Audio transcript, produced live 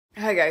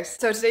Hi guys,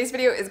 so today's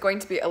video is going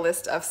to be a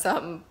list of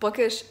some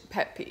bookish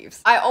pet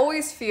peeves. I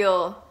always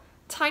feel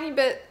tiny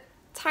bit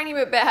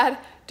bad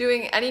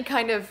doing any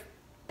kind of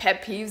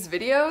pet peeves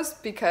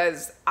videos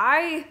because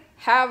I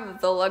have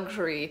the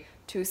luxury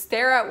to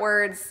stare at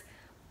words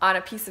on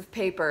a piece of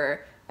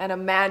paper and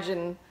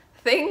imagine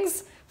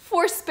things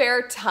for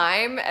spare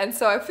time, and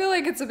so I feel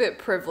like it's a bit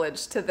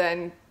privileged to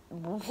then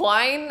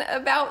whine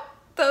about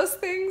those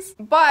things.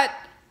 But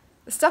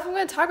the stuff I'm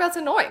going to talk about is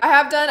annoying. I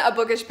have done a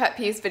bookish pet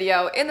peeves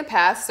video in the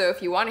past, so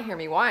if you want to hear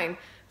me whine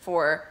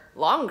for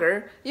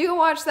longer, you can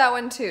watch that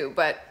one too.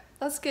 But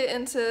let's get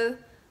into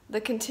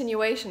the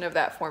continuation of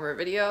that former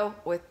video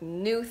with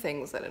new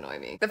things that annoy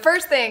me. The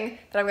first thing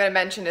that I'm going to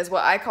mention is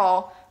what I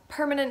call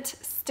permanent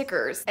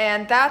stickers,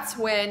 and that's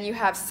when you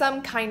have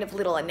some kind of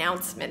little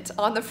announcement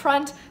on the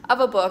front of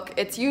a book.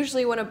 It's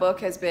usually when a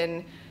book has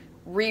been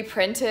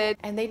reprinted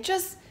and they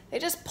just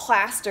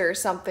plaster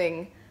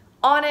something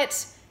on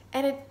it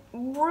and it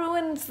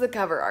ruins the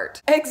cover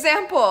art.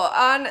 Example,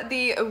 on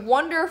the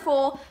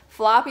wonderful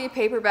floppy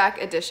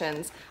paperback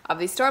editions of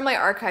the Stormlight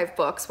Archive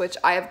books, which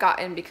I have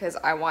gotten because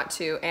I want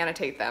to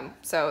annotate them,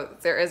 so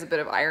there is a bit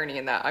of irony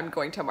in that. I'm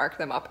going to mark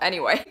them up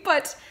anyway.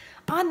 But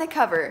on the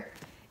cover,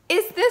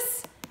 is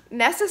this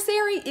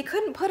necessary? You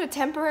couldn't put a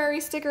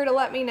temporary sticker to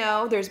let me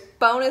know. There's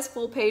bonus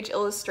full page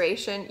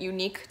illustration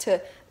unique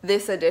to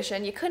this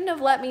edition. You couldn't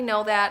have let me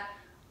know that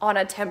on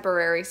a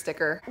temporary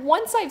sticker.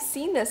 Once I've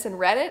seen this and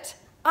read it,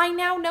 I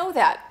now know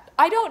that.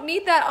 I don't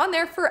need that on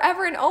there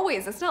forever and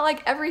always. It's not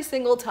like every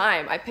single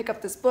time I pick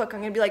up this book,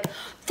 I'm gonna be like,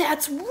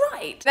 that's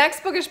right.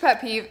 Next bookish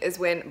pet peeve is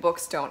when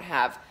books don't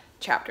have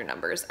chapter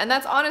numbers. And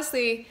that's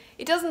honestly,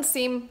 it doesn't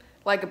seem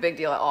like a big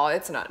deal at all.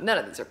 It's not, none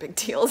of these are big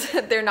deals.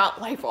 They're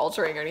not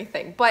life-altering or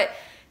anything. But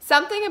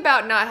something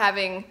about not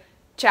having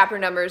chapter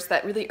numbers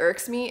that really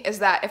irks me is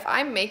that if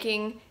I'm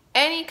making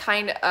any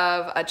kind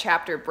of a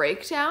chapter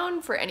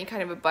breakdown for any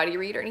kind of a buddy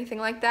read or anything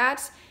like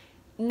that,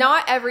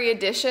 not every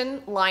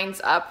edition lines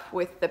up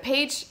with the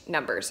page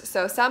numbers.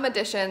 So some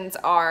editions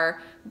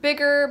are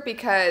bigger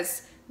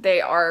because they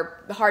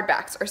are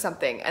hardbacks or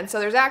something, and so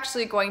there's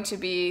actually going to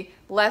be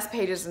less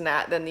pages in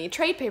that than the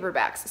trade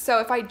paperbacks. So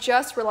if I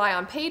just rely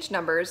on page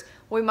numbers,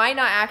 we might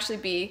not actually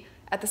be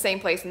at the same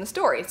place in the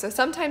story. So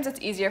sometimes it's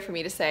easier for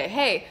me to say,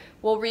 hey,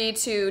 we'll read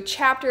to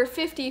chapter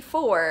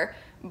 54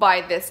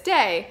 by this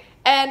day,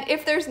 and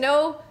if there's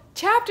no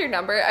chapter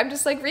number, I'm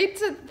just like, read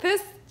to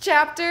this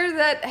chapter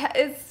that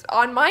is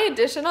on my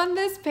edition on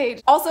this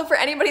page. Also, for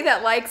anybody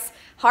that likes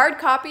hard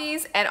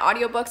copies and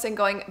audiobooks and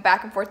going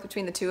back and forth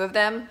between the two of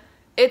them,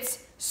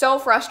 it's so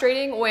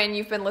frustrating when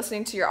you've been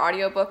listening to your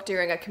audiobook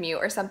during a commute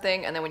or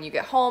something, and then when you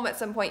get home at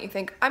some point you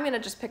think, I'm gonna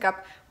just pick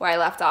up where I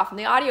left off in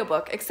the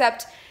audiobook,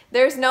 except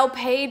there's no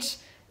page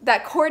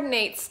that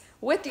coordinates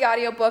with the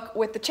audiobook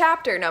with the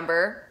chapter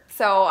number,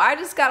 so I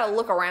just gotta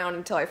look around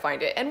until I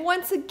find it. And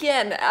once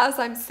again, as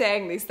I'm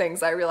saying these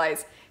things, I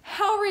realize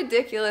how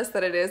ridiculous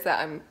that it is that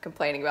I'm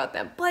complaining about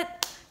them.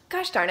 But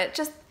gosh darn it,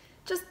 just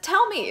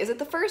tell me, is it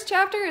the first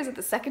chapter? Is it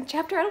the second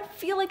chapter? I don't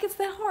feel like it's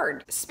that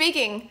hard.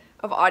 Speaking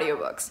of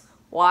audiobooks,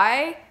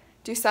 why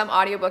do some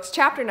audiobooks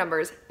chapter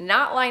numbers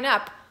not line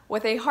up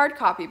with a hard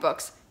copy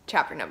book's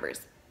chapter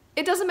numbers?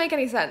 It doesn't make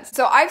any sense.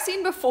 So I've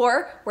seen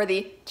before where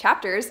the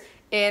chapters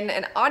in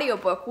an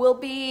audiobook will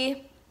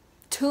be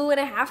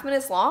 2.5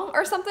 minutes long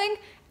or something,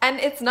 and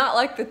it's not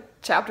like the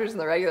chapters in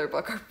the regular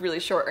book are really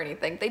short or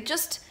anything. They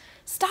just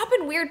stop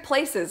in weird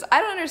places.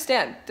 I don't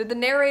understand. Did the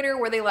narrator,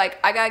 were they like,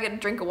 I gotta get a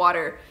drink of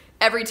water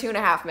every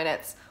 2.5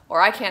 minutes,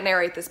 or I can't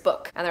narrate this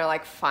book? And they're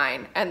like,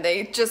 fine. And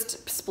they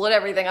just split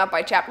everything up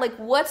by chapter. Like,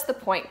 what's the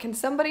point? Can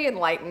somebody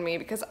enlighten me?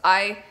 Because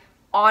I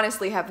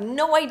honestly have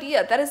no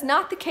idea. That is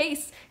not the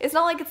case. It's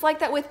not like it's like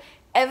that with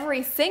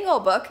every single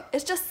book.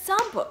 It's just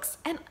some books,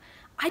 and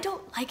I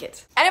don't like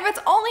it. And if it's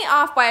only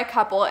off by a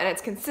couple, and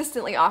it's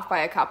consistently off by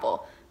a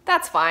couple,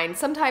 that's fine.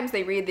 Sometimes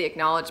they read the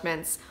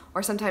acknowledgements,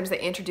 or sometimes they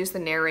introduce the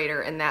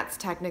narrator and that's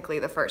technically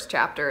the first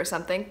chapter or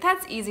something.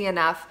 That's easy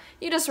enough.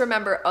 You just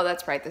remember, oh,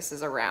 that's right, this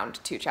is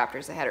around 2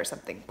 chapters ahead or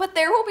something. But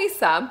there will be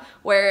some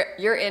where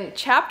you're in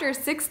chapter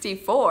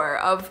 64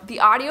 of the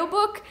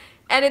audiobook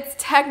and it's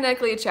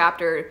technically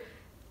chapter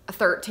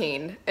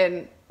 13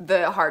 in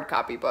the hard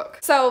copy book.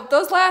 So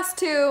those last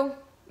two,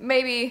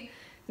 maybe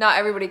not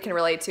everybody can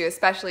relate to,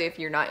 especially if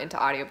you're not into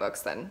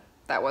audiobooks, then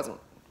that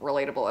wasn't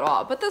relatable at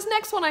all. But this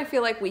next one I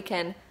feel like we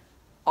can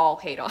all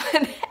hate on,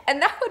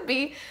 and that would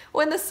be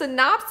when the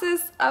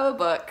synopsis of a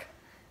book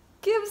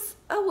gives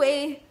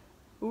away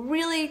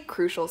really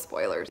crucial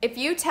spoilers. If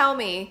you tell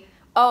me,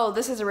 oh,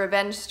 this is a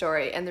revenge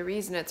story, and the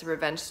reason it's a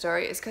revenge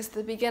story is because at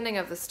the beginning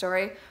of the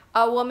story,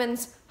 a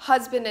woman's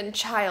husband and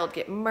child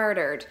get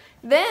murdered,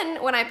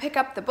 then when I pick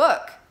up the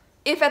book,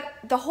 if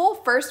at the whole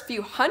first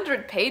few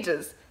 100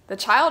 pages the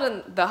child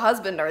and the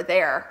husband are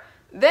there,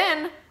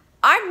 then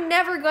I'm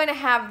never going to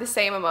have the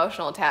same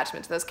emotional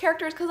attachment to those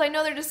characters because I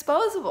know they're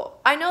disposable.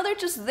 I know they're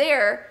just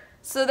there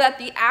so that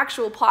the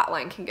actual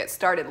plotline can get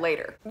started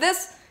later.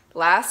 This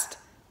last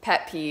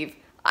pet peeve,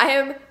 I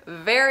am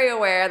very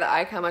aware that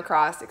I come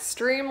across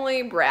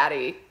extremely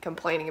bratty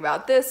complaining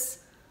about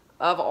this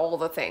of all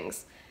the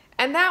things.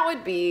 And that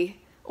would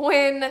be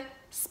when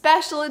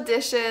special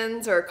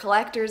editions or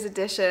collector's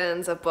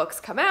editions of books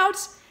come out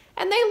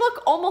and they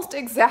look almost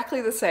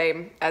exactly the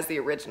same as the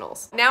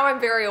originals. Now I'm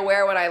very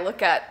aware when I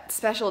look at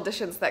special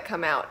editions that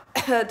come out,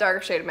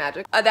 Darker Shade of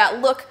Magic,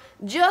 that look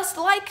just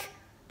like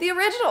the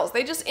originals.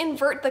 They just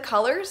invert the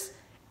colors,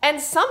 and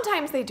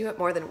sometimes they do it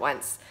more than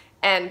once.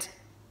 And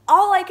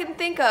all I can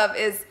think of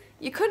is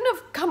you couldn't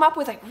have come up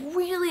with like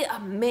really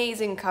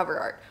amazing cover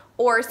art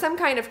or some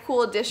kind of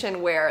cool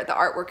edition where the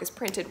artwork is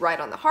printed right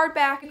on the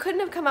hardback. You couldn't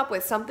have come up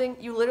with something.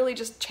 You literally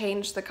just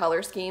changed the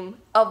color scheme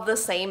of the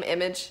same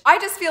image. I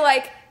just feel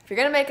like if you're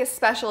gonna make a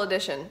special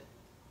edition,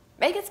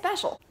 make it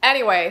special.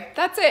 Anyway,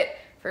 that's it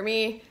for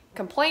me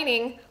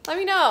complaining. Let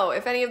me know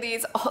if any of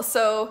these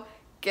also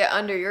get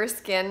under your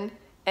skin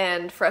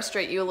and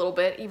frustrate you a little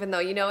bit, even though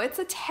you know it's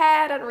a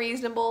tad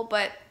unreasonable,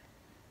 but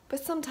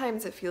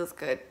sometimes it feels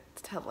good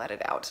to let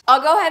it out.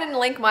 I'll go ahead and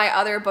link my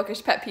other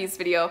Bookish Pet Peeves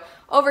video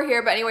over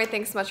here, but anyway,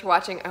 thanks so much for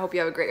watching. I hope you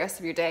have a great rest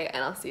of your day,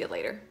 and I'll see you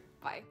later.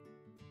 Bye.